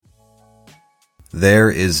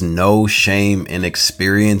There is no shame in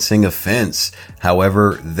experiencing offense.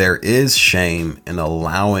 However, there is shame in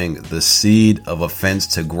allowing the seed of offense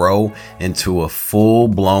to grow into a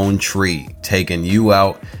full-blown tree, taking you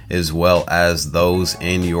out as well as those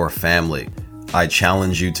in your family. I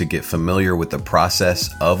challenge you to get familiar with the process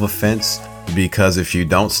of offense, because if you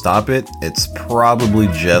don't stop it, it's probably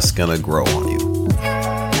just gonna grow on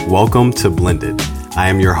you. Welcome to Blended. I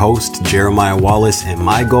am your host, Jeremiah Wallace, and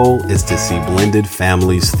my goal is to see blended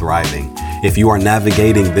families thriving. If you are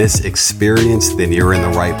navigating this experience, then you're in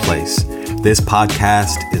the right place. This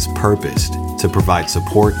podcast is purposed to provide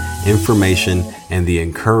support, information, and the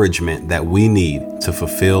encouragement that we need to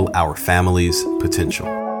fulfill our family's potential.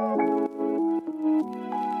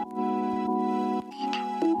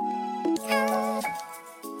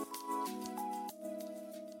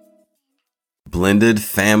 Blended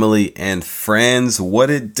family and friends, what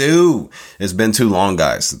it do? It's been too long,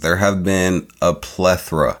 guys. There have been a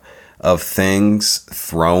plethora of things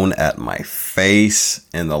thrown at my face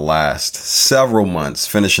in the last several months,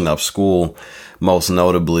 finishing up school, most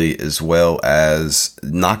notably, as well as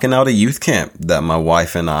knocking out a youth camp that my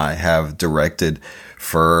wife and I have directed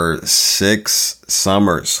for 6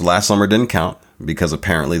 summers. Last summer didn't count because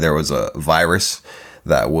apparently there was a virus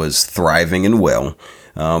that was thriving and well.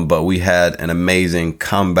 But we had an amazing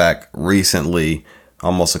comeback recently,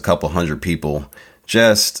 almost a couple hundred people,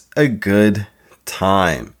 just a good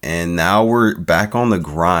time. And now we're back on the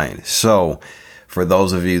grind. So for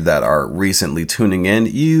those of you that are recently tuning in,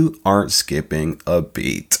 you aren't skipping a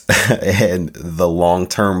beat. And the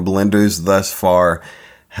long-term blenders thus far,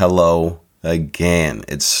 hello again.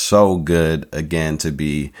 It's so good again to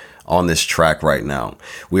be on this track right now.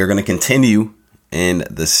 We are going to continue in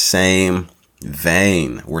the same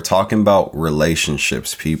vein. We're talking about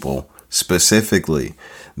relationships, people. Specifically,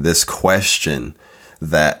 this question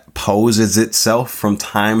that poses itself from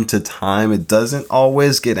time to time. It doesn't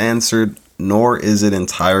always get answered, nor is it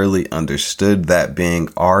entirely understood. That being,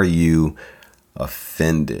 are you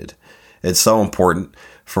offended? It's so important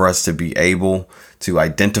for us to be able to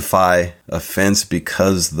identify offense,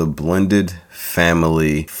 because the blended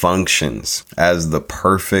family functions as the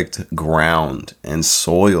perfect ground and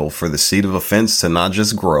soil for the seed of offense to not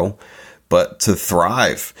just grow, but to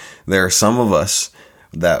thrive. There are some of us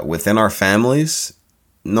that within our families,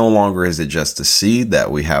 no longer is it just a seed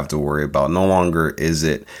that we have to worry about. No longer is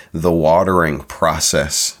it the watering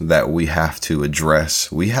process that we have to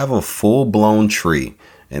address. We have a full-blown tree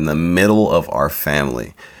in the middle of our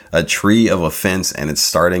family, a tree of offense, and it's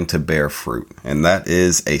starting to bear fruit. And that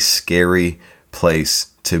is a scary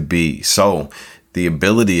place to be. So the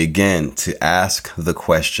ability, again, to ask the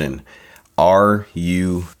question, are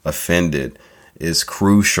you offended, is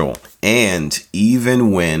crucial. And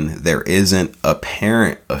even when there isn't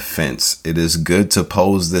apparent offense, it is good to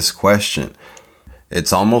pose this question.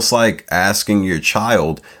 It's almost like asking your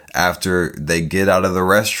child after they get out of the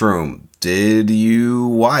restroom, did you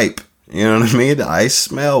wipe? You know what I mean? I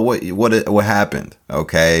smell what happened.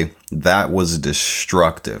 Okay. That was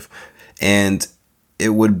destructive. And it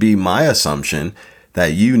would be my assumption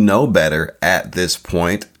that you know better at this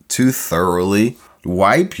point to thoroughly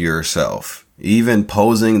wipe yourself. Even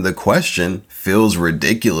posing the question feels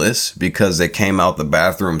ridiculous because they came out the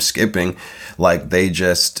bathroom skipping like they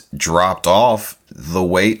just dropped off the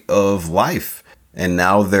weight of life. And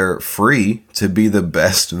now they're free to be the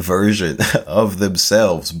best version of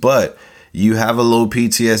themselves. But you have a little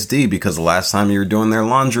PTSD because the last time you were doing their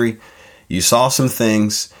laundry, you saw some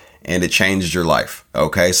things and it changed your life.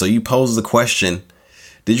 Okay, so you pose the question,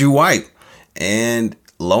 did you wipe? And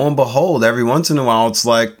lo and behold, every once in a while, it's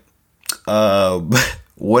like,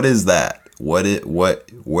 what is that? What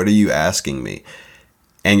are you asking me?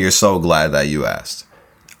 And you're so glad that you asked.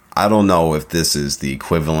 I don't know if this is the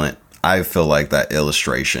equivalent. I feel like that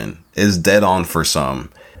illustration is dead on for some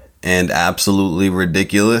and absolutely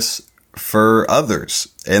ridiculous for others.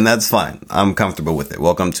 And that's fine. I'm comfortable with it.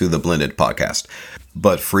 Welcome to the Blended Podcast.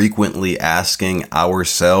 But frequently asking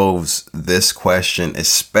ourselves this question,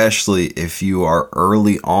 especially if you are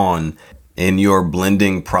early on in your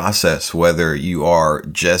blending process, whether you are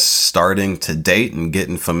just starting to date and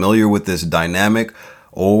getting familiar with this dynamic,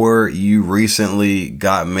 or you recently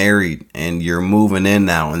got married and you're moving in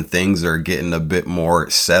now and things are getting a bit more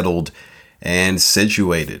settled and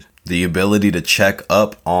situated. The ability to check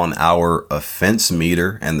up on our offense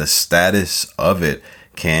meter and the status of it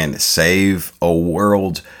can save a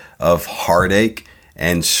world of heartache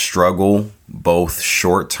and struggle, both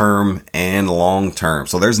short term and long term.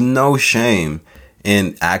 So there's no shame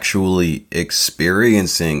in actually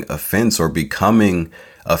experiencing offense or becoming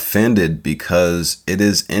offended, because it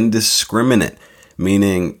is indiscriminate.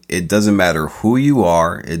 meaning it doesn't matter who you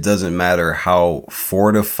are. It doesn't matter how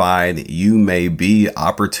fortified you may be.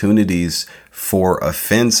 Opportunities for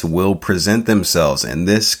offense will present themselves. And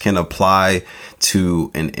this can apply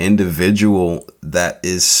to an individual that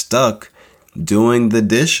is stuck doing the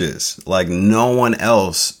dishes. Like no one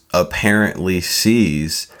else apparently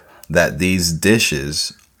sees that these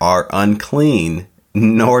dishes are unclean,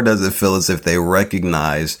 nor does it feel as if they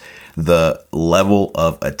recognize the level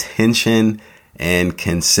of attention and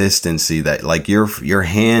consistency that like your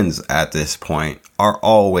hands at this point are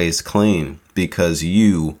always clean because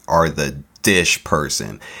you are the dish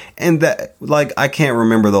person. And that, like, I can't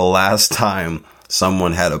remember the last time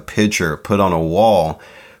someone had a picture put on a wall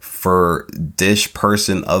for dish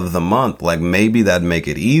person of the month. Like maybe that'd make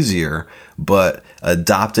it easier, but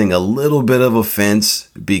adopting a little bit of offense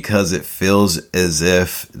because it feels as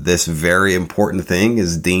if this very important thing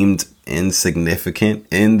is deemed insignificant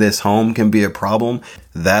in this home can be a problem.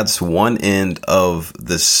 That's one end of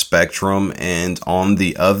the spectrum. And on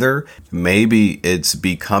the other, maybe it's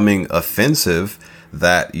becoming offensive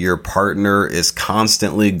that your partner is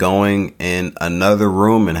constantly going in another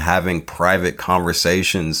room and having private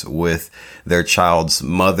conversations with their child's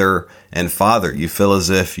mother and father. You feel as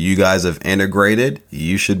if you guys have integrated.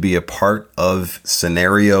 You should be a part of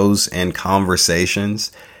scenarios and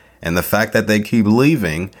conversations. And the fact that they keep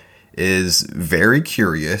leaving is very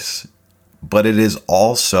curious, but it is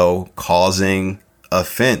also causing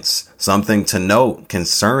offense. Something to note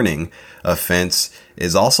concerning offense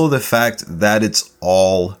is also the fact that it's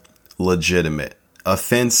all legitimate.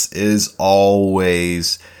 Offense is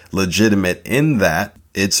always legitimate in that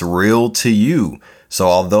it's real to you. So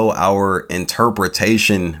although our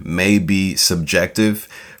interpretation may be subjective,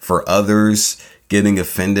 for others, getting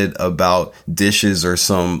offended about dishes or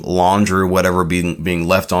some laundry or whatever being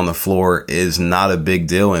left on the floor is not a big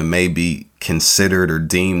deal and may be considered or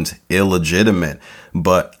deemed illegitimate.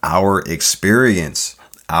 But our experience,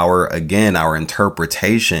 our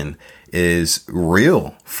interpretation is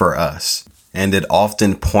real for us. And it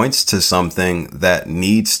often points to something that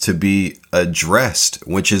needs to be addressed,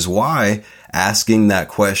 which is why asking that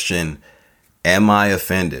question, am I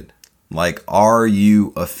offended? Like, are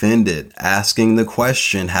you offended? Asking the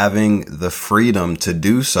question, having the freedom to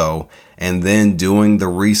do so, and then doing the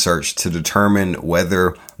research to determine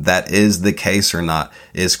whether that is the case or not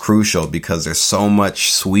is crucial, because there's so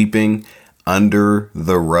much sweeping under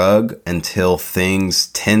the rug until things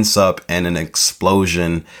tense up and an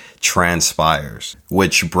explosion transpires.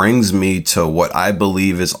 Which brings me to what I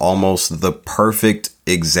believe is almost the perfect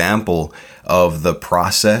example of the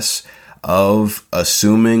process of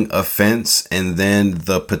assuming offense and then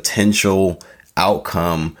the potential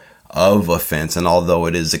outcome of offense. And although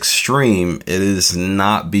it is extreme, it is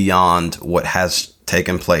not beyond what has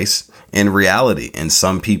taken place in reality in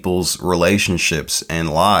some people's relationships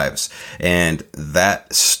and lives. And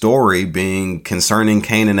that story being concerning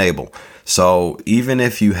Cain and Abel. So even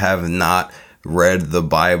if you have not read the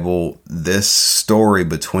Bible, this story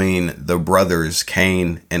between the brothers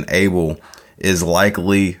Cain and Abel is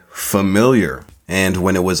likely familiar. And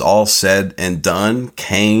when it was all said and done,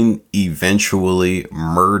 Cain eventually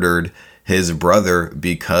murdered his brother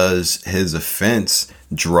because his offense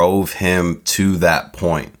drove him to that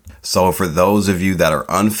point. So for those of you that are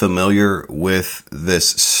unfamiliar with this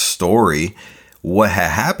story, what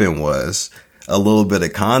had happened was, a little bit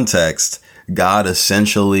of context, God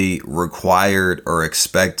essentially required or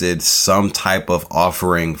expected some type of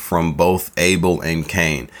offering from both Abel and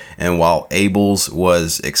Cain. And while Abel's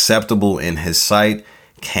was acceptable in his sight,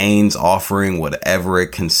 Cain's offering, whatever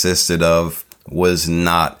it consisted of, was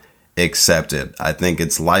not accepted. I think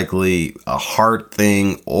it's likely a heart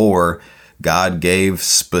thing, or God gave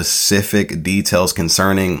specific details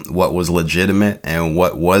concerning what was legitimate and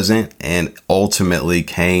what wasn't. And ultimately,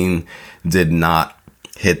 Cain did not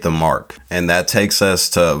hit the mark. And that takes us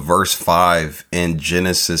to verse 5 in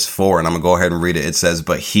Genesis 4. And I'm going to go ahead and read it. It says,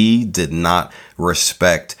 "But he did not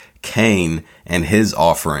respect Cain and his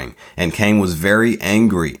offering. And Cain was very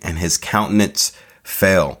angry, and his countenance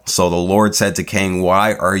fell. So the Lord said to Cain,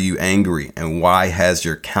 'Why are you angry? And why has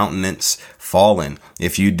your countenance fallen?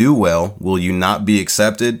 If you do well, will you not be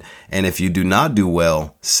accepted? And if you do not do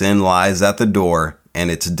well, sin lies at the door,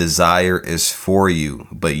 and its desire is for you,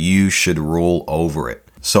 but you should rule over it.'"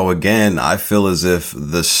 So again, I feel as if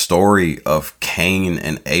the story of Cain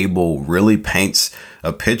and Abel really paints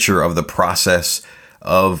a picture of the process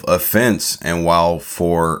of offense. And while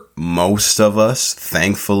for most of us,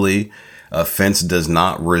 thankfully, offense does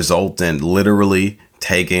not result in literally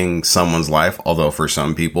taking someone's life, although for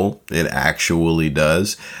some people it actually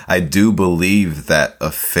does. I do believe that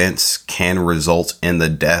offense can result in the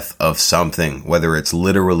death of something, whether it's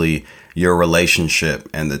literally your relationship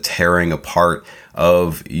and the tearing apart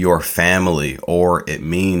of your family, or it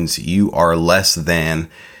means you are less than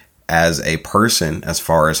as a person as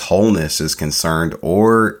far as wholeness is concerned,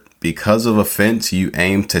 or because of offense, you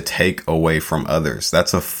aim to take away from others.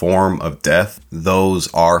 That's a form of death.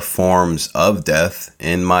 Those are forms of death,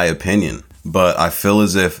 in my opinion. But I feel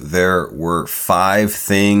as if there were 5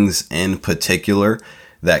 things in particular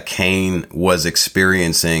that Cain was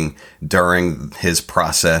experiencing during his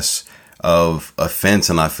process of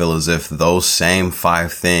offense. And I feel as if those same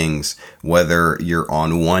 5 things, whether you're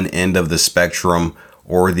on one end of the spectrum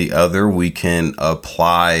or the other, we can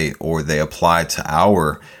apply, or they apply to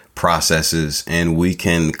our processes, and we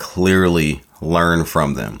can clearly learn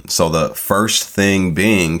from them. So the first thing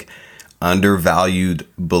being undervalued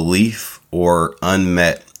belief or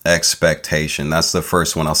unmet expectation. That's the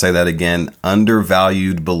first one. I'll say that again: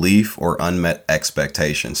 undervalued belief or unmet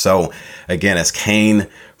expectation. So again, as Cain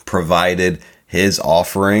provided his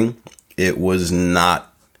offering, it was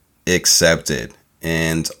not accepted.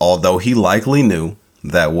 And although he likely knew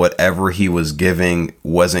that whatever he was giving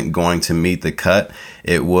wasn't going to meet the cut,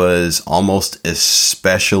 it was almost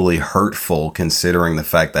especially hurtful considering the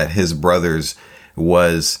fact that his brother's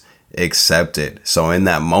was accepted. So in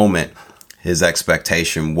that moment, his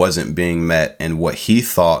expectation wasn't being met, and what he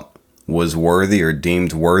thought was worthy or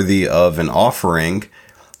deemed worthy of an offering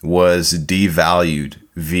was devalued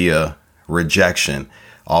via rejection.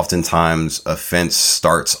 Oftentimes, offense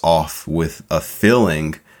starts off with a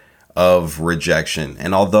feeling of rejection.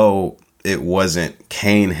 And although it wasn't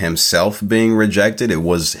Cain himself being rejected, it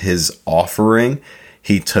was his offering,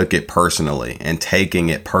 he took it personally. And taking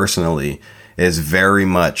it personally is very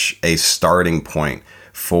much a starting point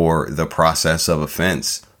for the process of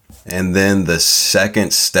offense. And then the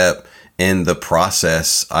second step in the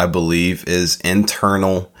process, I believe, is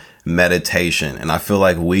internal meditation. And I feel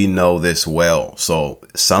like we know this well. So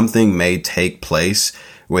something may take place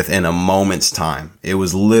within a moment's time. It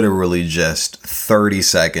was literally just 30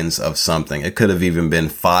 seconds of something. It could have even been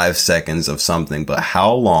 5 seconds of something. But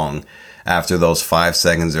how long after those 5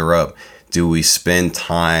 seconds are up do we spend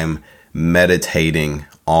time meditating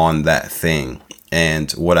on that thing? And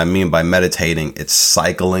what I mean by meditating, it's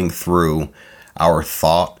cycling through our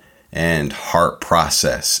thought and heart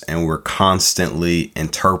process, and we're constantly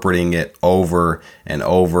interpreting it over and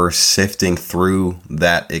over, sifting through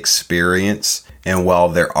that experience. And while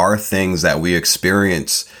there are things that we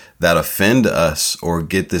experience that offend us or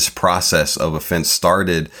get this process of offense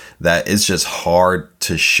started, that it's just hard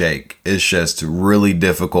to shake. It's just really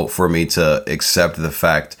difficult for me to accept the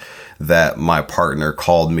fact that my partner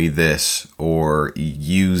called me this or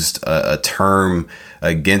used a term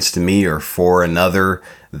against me or for another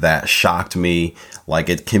that shocked me. Like,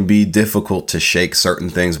 it can be difficult to shake certain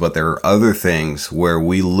things, but there are other things where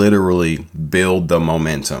we literally build the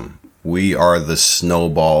momentum. We are the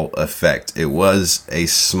snowball effect. It was a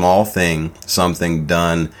small thing, something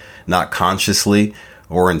done not consciously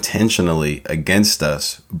or intentionally against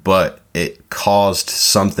us, but it caused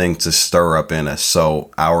something to stir up in us. So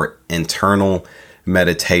our internal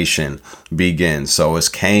meditation begins. So as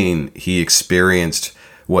Cain, he experienced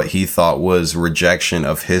what he thought was rejection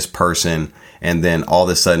of his person. And then all of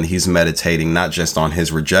a sudden he's meditating not just on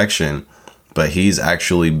his rejection, but he's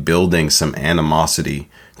actually building some animosity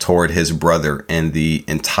toward his brother in the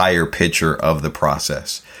entire picture of the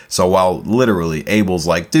process. So while literally Abel's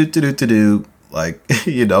like, like,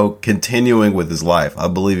 continuing with his life, I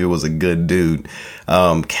believe he was a good dude.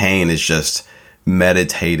 Cain is just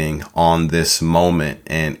meditating on this moment,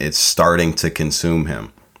 and it's starting to consume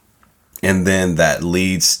him. And then that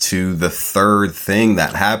leads to the third thing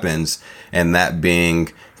that happens, and that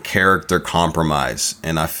being character compromise.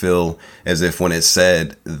 And I feel as if when it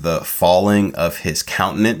said the falling of his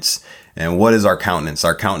countenance, and what is our countenance?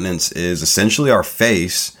 Our countenance is essentially our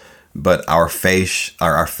face, but our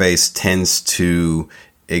face tends to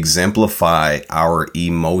exemplify our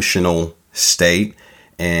emotional state,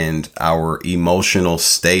 and our emotional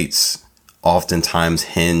states oftentimes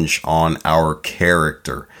hinge on our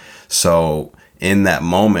character. So in that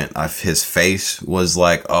moment, his face was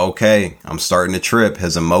like, okay, I'm starting to trip.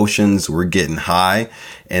 His emotions were getting high.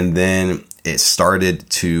 And then it started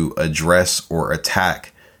to address or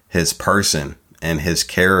attack his person and his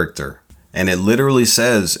character. And it literally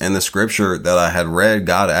says in the scripture that I had read,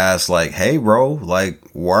 God asked, like, hey, bro, like,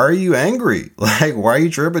 why are you angry? Like, why are you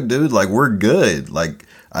tripping, dude? Like, we're good. Like,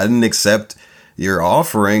 I didn't accept your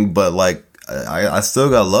offering, but like, I still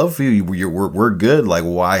got love for you. We're good. Like,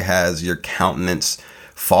 why has your countenance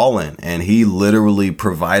fallen? And he literally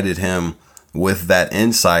provided him with that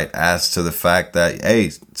insight as to the fact that,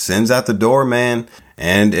 hey, sin's at the door, man.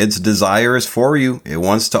 And its desire is for you. It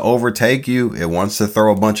wants to overtake you. It wants to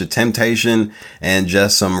throw a bunch of temptation and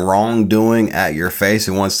just some wrongdoing at your face.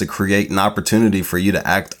 It wants to create an opportunity for you to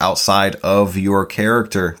act outside of your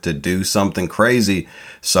character, to do something crazy.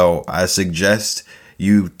 So I suggest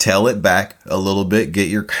you tell it back a little bit, get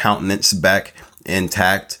your countenance back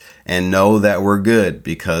intact, and know that we're good,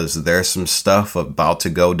 because there's some stuff about to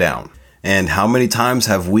go down. And how many times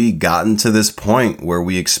have we gotten to this point where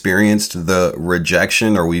we experienced the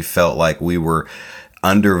rejection, or we felt like we were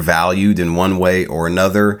undervalued in one way or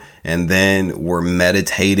another, and then we're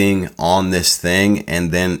meditating on this thing,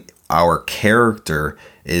 and then our character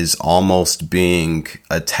is almost being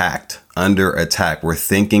attacked, under attack. We're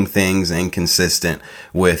thinking things inconsistent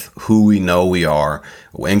with who we know we are,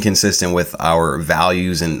 inconsistent with our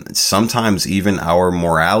values, and sometimes even our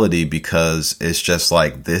morality, because it's just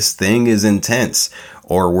like, this thing is intense,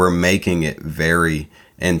 or we're making it very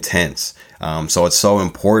intense. So it's so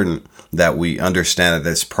important that we understand that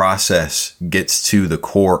this process gets to the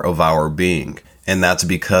core of our being. And that's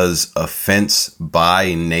because offense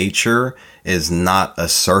by nature is not a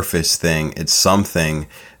surface thing. It's something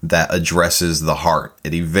that addresses the heart.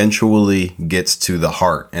 It eventually gets to the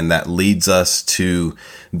heart, and that leads us to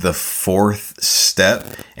the fourth step.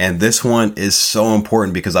 And this one is so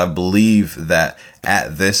important because I believe that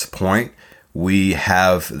at this point, we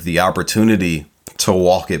have the opportunity to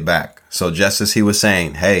walk it back. So just as he was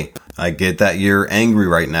saying, hey, I get that you're angry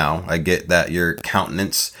right now. I get that your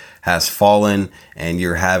countenance has fallen and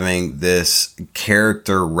you're having this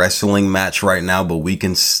character wrestling match right now, but we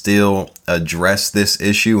can still address this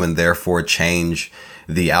issue and therefore change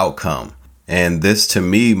the outcome. And this, to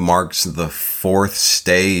me, marks the fourth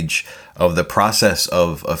stage of the process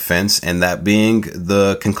of offense, and that being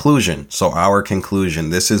the conclusion. So our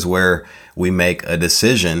conclusion, this is where we make a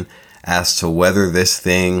decision as to whether this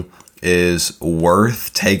thing is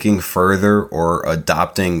worth taking further or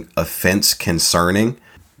adopting offense concerning,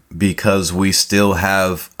 because we still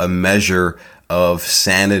have a measure of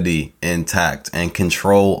sanity intact and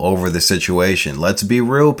control over the situation. Let's be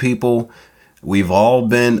real, people. We've all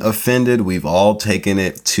been offended. We've all taken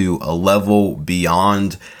it to a level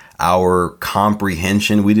beyond our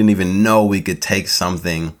comprehension. We didn't even know we could take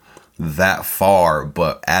something that far,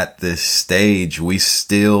 but at this stage, we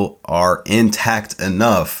still are intact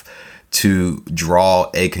enough to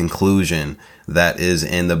draw a conclusion that is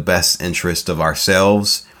in the best interest of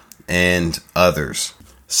ourselves and others.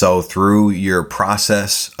 So through your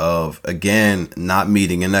process of, again, not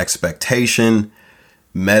meeting an expectation,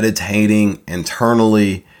 meditating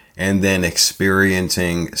internally, and then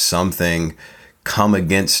experiencing something come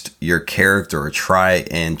against your character or try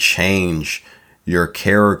and change your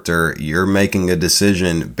character, you're making a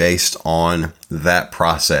decision based on that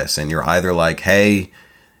process. And you're either like, hey,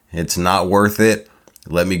 it's not worth it.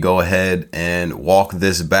 Let me go ahead and walk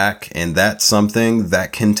this back. And that's something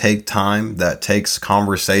that can take time, that takes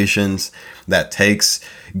conversations, that takes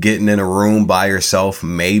getting in a room by yourself.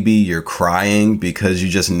 Maybe you're crying because you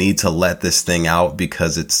just need to let this thing out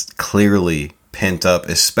because it's clearly pent up,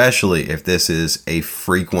 especially if this is a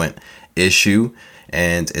frequent issue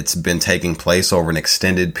and it's been taking place over an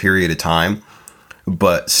extended period of time.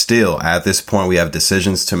 But still, at this point, we have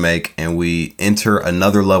decisions to make, and we enter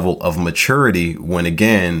another level of maturity when,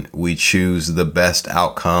 again, we choose the best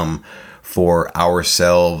outcome for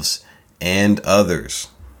ourselves and others.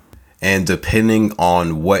 And depending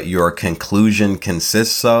on what your conclusion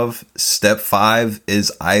consists of, step 5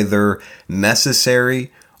 is either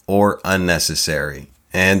necessary or unnecessary.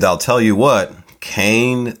 And I'll tell you what,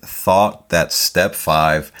 Cain thought that step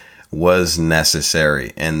 5 was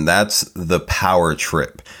necessary, and that's the power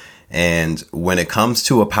trip. And when it comes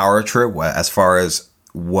to a power trip, as far as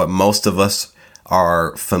what most of us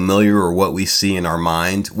are familiar or what we see in our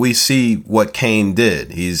mind, we see what Cain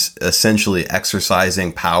did. He's essentially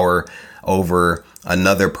exercising power over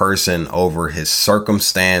another person, over his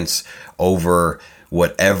circumstance, over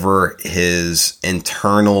whatever his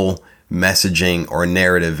internal messaging or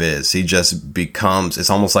narrative is. He just becomes, it's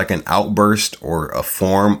almost like an outburst or a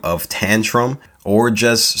form of tantrum or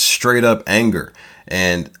just straight up anger.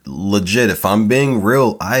 And legit, if I'm being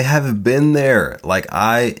real, I have been there. Like,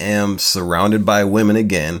 I am surrounded by women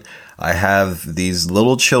again. I have these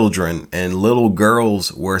little children and little girls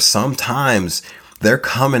where sometimes they're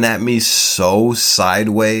coming at me so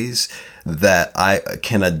sideways that I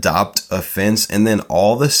can adopt offense. And then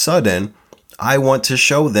all of a sudden, I want to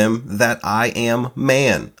show them that I am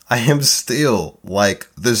man. I am still like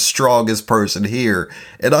the strongest person here.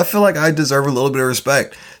 And I feel like I deserve a little bit of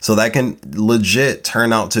respect. So that can legit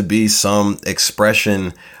turn out to be some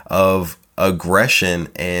expression of aggression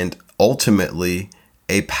and ultimately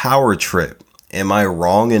a power trip. Am I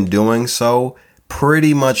wrong in doing so?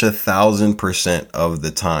 Pretty much 1,000% of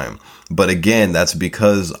the time. But again, that's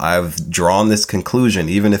because I've drawn this conclusion,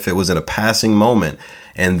 even if it was in a passing moment,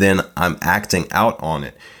 and then I'm acting out on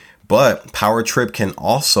it. But power trip can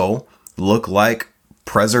also look like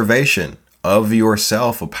preservation of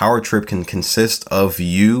yourself. A power trip can consist of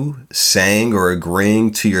you saying or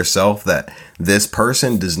agreeing to yourself that this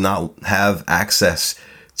person does not have access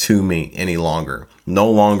to me any longer.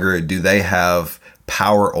 No longer do they have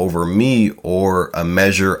power over me or a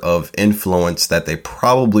measure of influence that they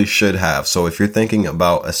probably should have. So if you're thinking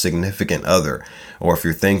about a significant other, or if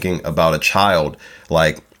you're thinking about a child,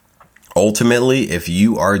 like ultimately, if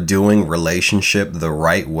you are doing relationship the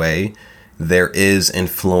right way, there is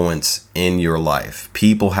influence in your life.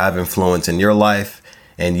 People have influence in your life,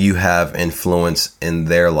 and you have influence in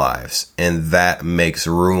their lives. And that makes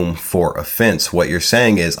room for offense. What you're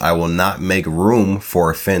saying is, I will not make room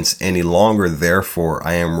for offense any longer. Therefore,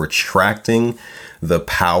 I am retracting the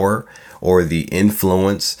power or the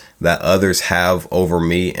influence that others have over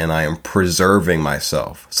me, and I am preserving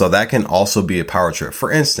myself. So that can also be a power trip.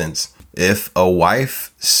 For instance, if a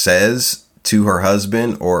wife says to her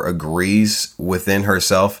husband or agrees within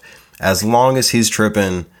herself, as long as he's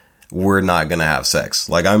tripping, we're not going to have sex.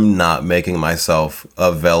 Like, I'm not making myself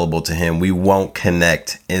available to him. We won't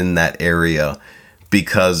connect in that area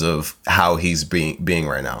because of how he's being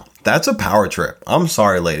right now. That's a power trip. I'm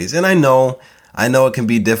sorry, ladies. And I know it can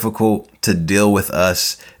be difficult to deal with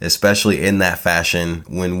us, especially in that fashion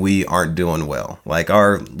when we aren't doing well. Like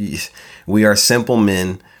we are simple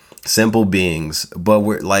men, simple beings, but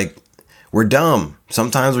we're dumb.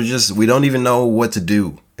 Sometimes we don't even know what to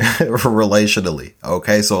do relationally.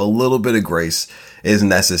 Okay. So a little bit of grace is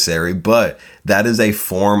necessary, but that is a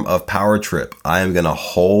form of power trip. I am going to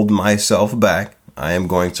hold myself back. I am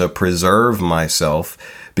going to preserve myself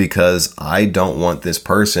because I don't want this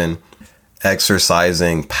person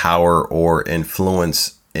exercising power or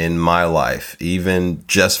influence in my life, even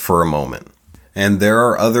just for a moment. And there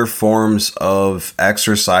are other forms of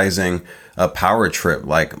exercising a power trip,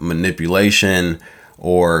 like manipulation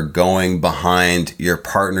or going behind your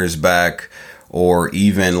partner's back, or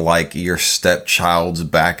even like your stepchild's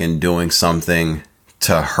back and doing something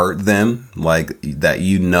to hurt them, like that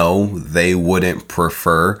they wouldn't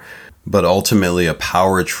prefer. But ultimately, a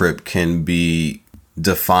power trip can be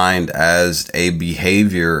defined as a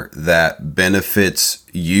behavior that benefits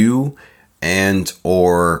you and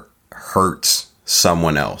or hurts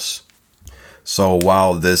someone else. So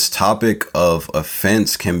while this topic of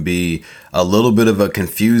offense can be a little bit of a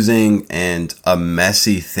confusing and a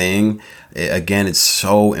messy thing, again, it's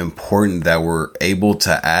so important that we're able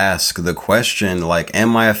to ask the question, like,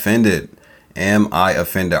 am I offended? Am I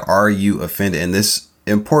offended? Are you offended? And this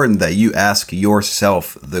important that you ask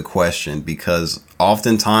yourself the question, because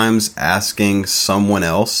oftentimes asking someone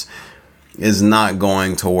else is not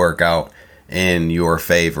going to work out in your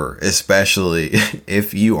favor, especially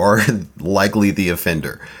if you are likely the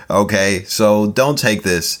offender. Okay, so don't take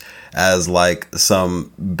this as like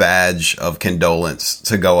some badge of condolence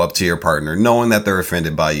to go up to your partner, knowing that they're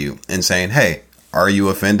offended by you and saying, hey, are you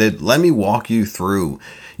offended? Let me walk you through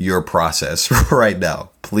your process right now.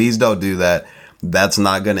 Please don't do that. That's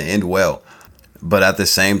not going to end well. But at the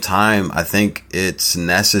same time, I think it's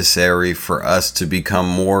necessary for us to become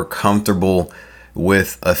more comfortable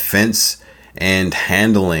with offense and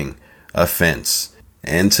handling offense.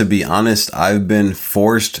 And to be honest, I've been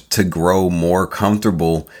forced to grow more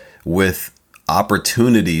comfortable with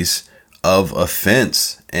opportunities of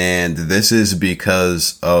offense. And this is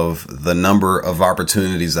because of the number of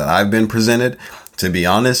opportunities that I've been presented. To be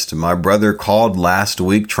honest, my brother called last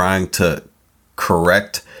week trying to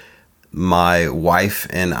correct my wife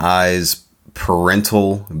and I's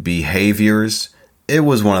parental behaviors. It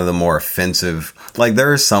was one of the more offensive. Like,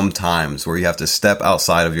 there are some times where you have to step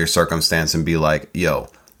outside of your circumstance and be like, yo,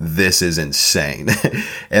 this is insane.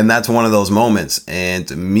 And that's one of those moments. And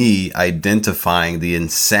me identifying the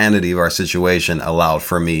insanity of our situation allowed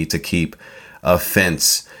for me to keep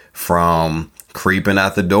offense from creeping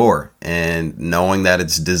at the door and knowing that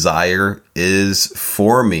its desire is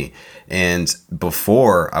for me. And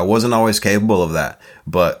before, I wasn't always capable of that.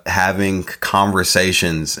 But having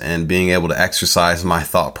conversations and being able to exercise my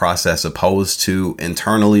thought process opposed to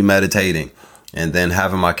internally meditating and then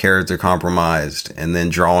having my character compromised and then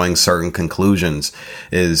drawing certain conclusions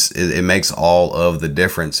it makes all of the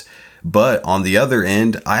difference. But on the other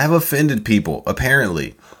end, I have offended people,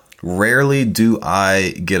 apparently. Rarely do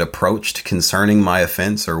I get approached concerning my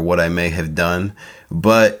offense or what I may have done.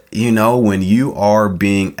 But, when you are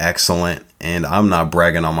being excellent, and I'm not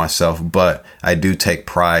bragging on myself, but I do take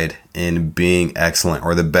pride in being excellent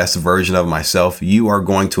or the best version of myself, you are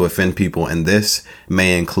going to offend people. And this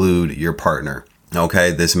may include your partner.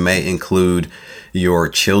 Okay, this may include your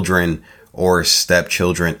children or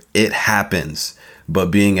stepchildren. It happens. But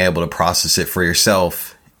being able to process it for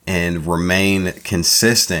yourself and remain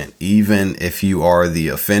consistent, even if you are the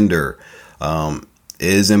offender,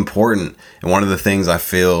 is important. And one of the things I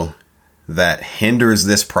feel that hinders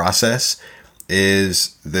this process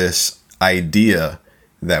is this idea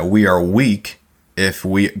that we are weak if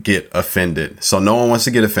we get offended. So no one wants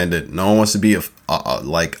to get offended. No one wants to be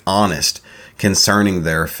honest concerning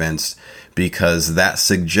their offense, because that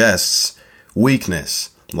suggests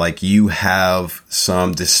weakness. Like you have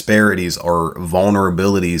some disparities or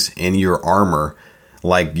vulnerabilities in your armor,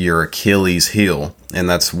 like your Achilles heel. And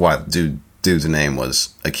that's what dude's name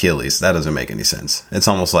was Achilles. That doesn't make any sense. It's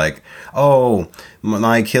almost like, oh,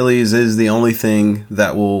 my Achilles is the only thing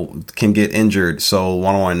that can get injured. So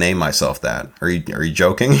why don't I name myself that? Are you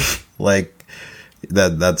joking? Like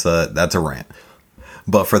that's a rant.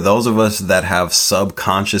 But for those of us that have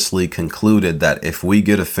subconsciously concluded that if we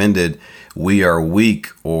get offended, we are weak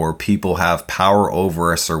or people have power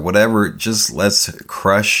over us or whatever, just let's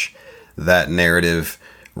crush that narrative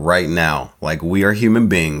right now. Like, we are human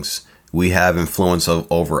beings. We have influence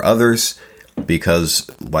over others because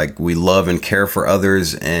we love and care for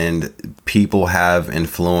others, and people have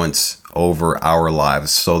influence over our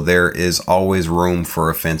lives. So there is always room for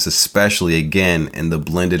offense, especially again in the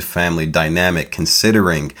blended family dynamic,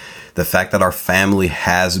 considering the fact that our family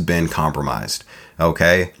has been compromised.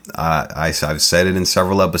 Okay. I've said it in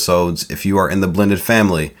several episodes. If you are in the blended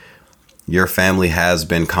family, your family has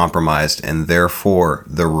been compromised, and therefore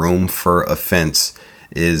the room for offense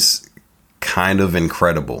is kind of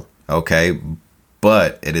incredible. Okay.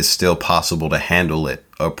 But it is still possible to handle it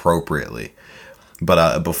appropriately.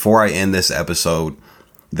 But before I end this episode,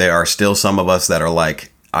 there are still some of us that are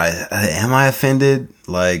like, am I offended?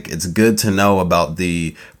 Like, it's good to know about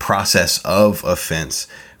the process of offense,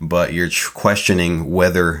 but you're questioning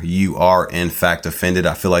whether you are in fact offended.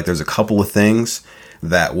 I feel like there's a couple of things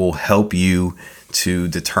that will help you to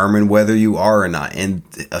determine whether you are or not. And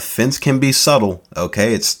offense can be subtle.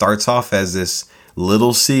 Okay. It starts off as this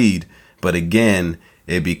little seed, but again,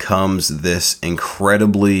 it becomes this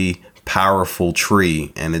incredibly powerful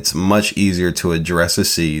tree, and it's much easier to address a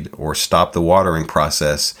seed or stop the watering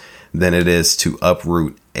process than it is to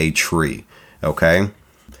uproot a tree. Okay.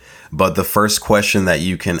 But the first question that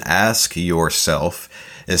you can ask yourself,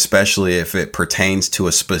 especially if it pertains to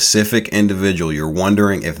a specific individual, you're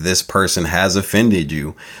wondering if this person has offended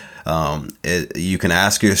you. You can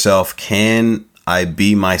ask yourself, can I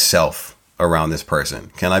be myself around this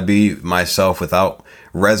person? Can I be myself without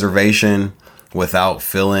reservation, without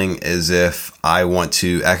feeling as if I want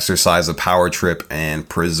to exercise a power trip and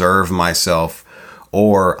preserve myself,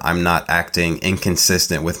 or I'm not acting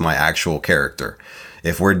inconsistent with my actual character?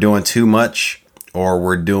 If we're doing too much or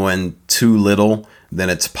we're doing too little, then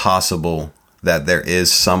it's possible that there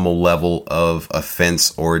is some level of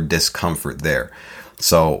offense or discomfort there.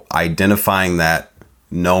 So identifying that,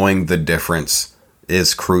 knowing the difference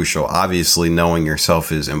is crucial. Obviously, knowing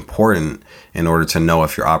yourself is important in order to know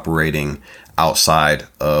if you're operating outside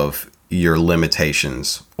of your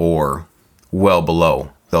limitations or well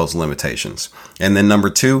below those limitations. And then number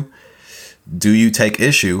 2, do you take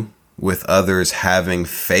issue with others having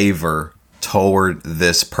favor toward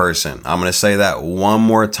this person? I'm going to say that one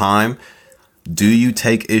more time. Do you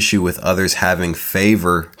take issue with others having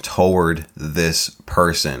favor toward this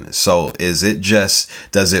person? So does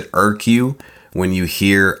it irk you when you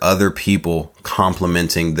hear other people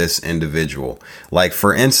complimenting this individual? Like,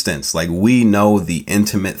 for instance, like, we know the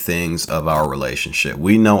intimate things of our relationship.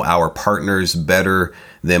 We know our partners better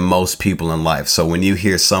than most people in life. So when you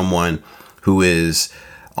hear someone who is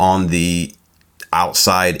on the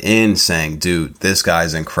outside in saying, dude, this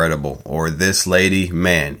guy's incredible, or this lady,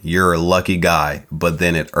 man, you're a lucky guy, but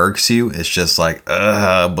then it irks you, it's just like,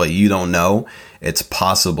 but you don't know. It's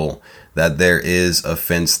possible that there is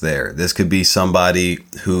offense there. This could be somebody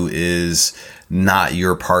who is not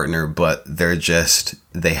your partner, but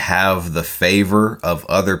they have the favor of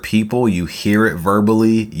other people. You hear it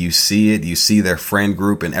verbally, you see their friend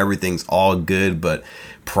group and everything's all good, but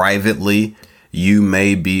privately, you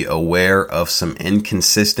may be aware of some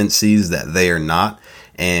inconsistencies that they are not,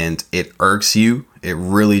 and it irks you. It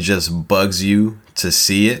really just bugs you to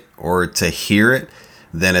see it or to hear it.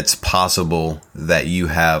 Then it's possible that you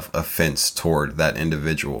have offense toward that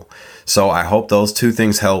individual. So I hope those two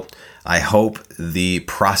things help. I hope the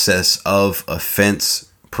process of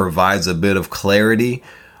offense provides a bit of clarity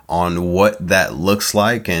on what that looks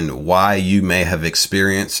like and why you may have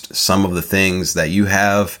experienced some of the things that you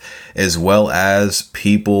have, as well as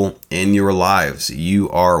people in your lives. You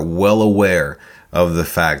are well aware of the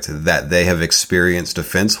fact that they have experienced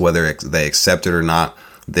offense, whether they accept it or not.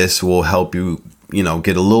 This will help you,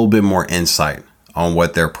 get a little bit more insight on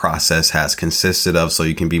what their process has consisted of, so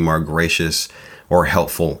you can be more gracious or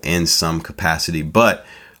helpful in some capacity. But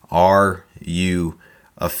are you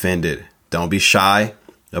offended? Don't be shy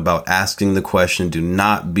about asking the question. Do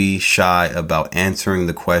not be shy about answering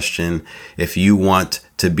the question. If you want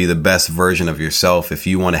to be the best version of yourself, if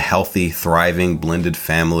you want a healthy, thriving, blended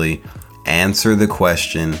family, answer the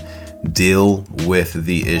question, deal with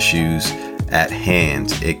the issues at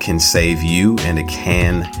hand. It can save you, and it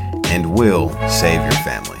can and will save your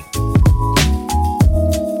family.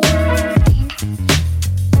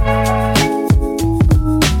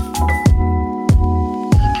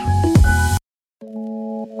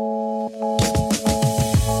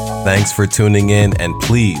 Thanks for tuning in, and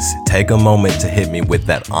please take a moment to hit me with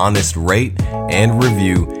that honest rate and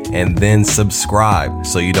review, and then subscribe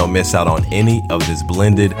so you don't miss out on any of this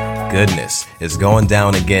blended goodness. It's going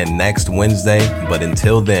down again next Wednesday, but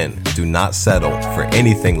until then, do not settle for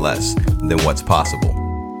anything less than what's possible.